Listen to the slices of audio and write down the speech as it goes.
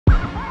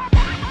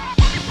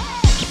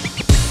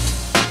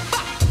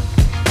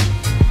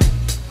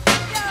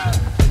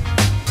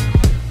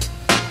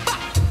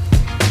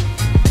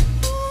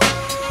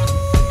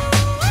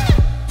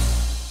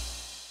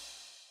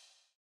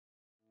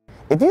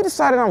If you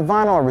decided on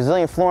vinyl or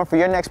resilient flooring for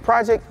your next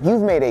project,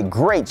 you've made a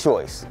great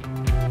choice.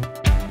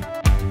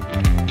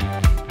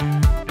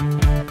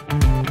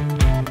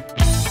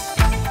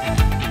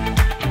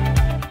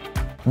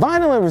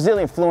 Vinyl and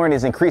resilient flooring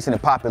is increasing in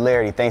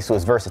popularity thanks to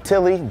its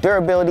versatility,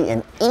 durability,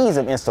 and ease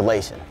of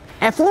installation.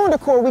 At Floor &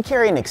 Decor, we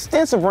carry an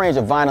extensive range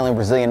of vinyl and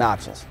resilient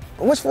options.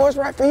 But which floor is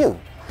right for you?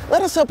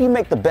 Let us help you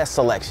make the best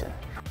selection.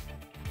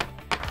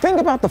 Think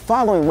about the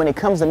following when it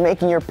comes to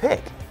making your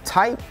pick: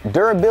 type,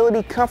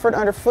 durability, comfort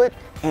underfoot,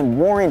 and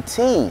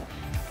warranty.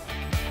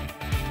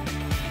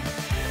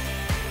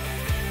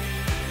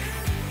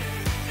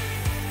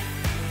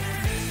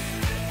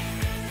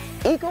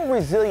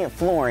 Eco-resilient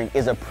flooring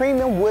is a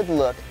premium wood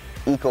look,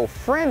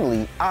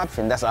 eco-friendly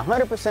option that's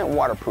 100%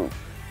 waterproof,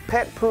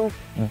 pet-proof,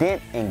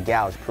 dent and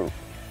gouge-proof.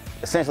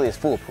 Essentially, it's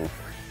foolproof.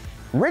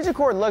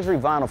 Ridgecord luxury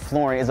vinyl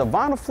flooring is a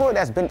vinyl floor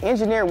that's been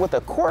engineered with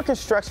a core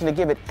construction to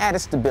give it added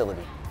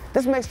stability.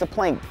 This makes the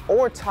plank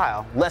or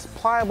tile less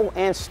pliable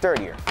and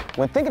sturdier.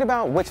 When thinking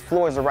about which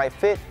floor is the right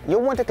fit,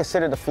 you'll want to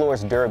consider the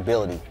floor's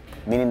durability,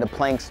 meaning the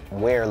plank's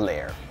wear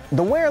layer.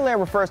 The wear layer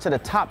refers to the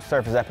top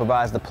surface that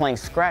provides the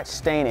plank's scratch,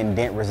 stain, and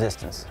dent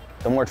resistance.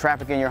 The more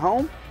traffic in your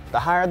home, the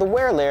higher the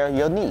wear layer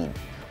you'll need.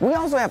 We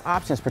also have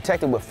options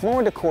protected with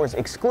Floor & Decor's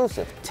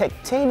exclusive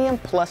Titanium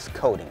Plus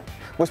coating,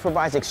 which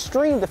provides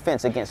extreme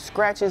defense against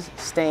scratches,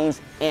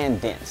 stains,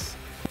 and dents.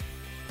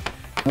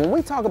 When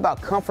we talk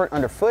about comfort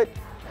underfoot,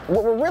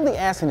 what we're really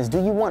asking is, do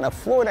you want a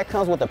floor that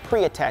comes with a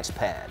pre-attached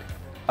pad?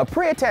 A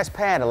pre-attached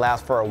pad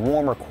allows for a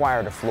warmer,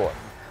 quieter floor.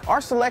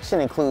 Our selection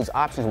includes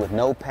options with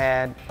no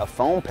pad, a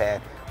foam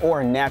pad,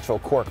 or a natural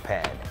cork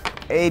pad.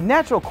 A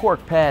natural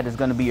cork pad is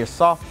going to be your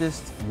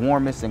softest,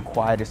 warmest, and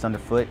quietest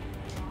underfoot.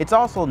 It's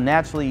also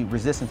naturally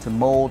resistant to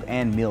mold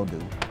and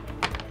mildew.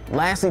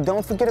 Lastly,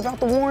 don't forget about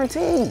the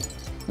warranty.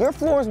 Your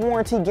floor's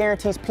warranty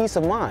guarantees peace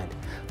of mind.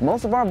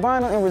 Most of our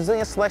vinyl and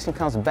resilient selection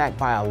comes backed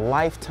by a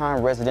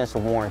lifetime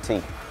residential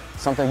warranty,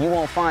 something you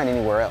won't find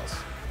anywhere else.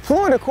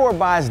 Floor & Decor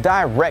buys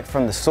direct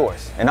from the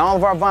source, and all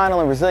of our vinyl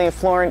and resilient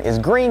flooring is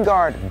Green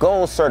Guard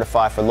Gold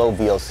certified for low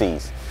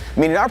VOCs,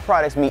 meaning our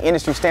products meet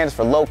industry standards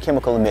for low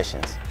chemical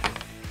emissions.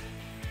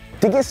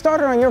 To get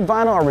started on your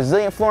vinyl or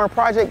resilient flooring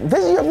project,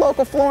 visit your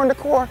local Floor &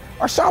 Decor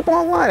or shop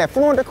online at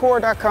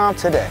flooranddecor.com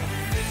today.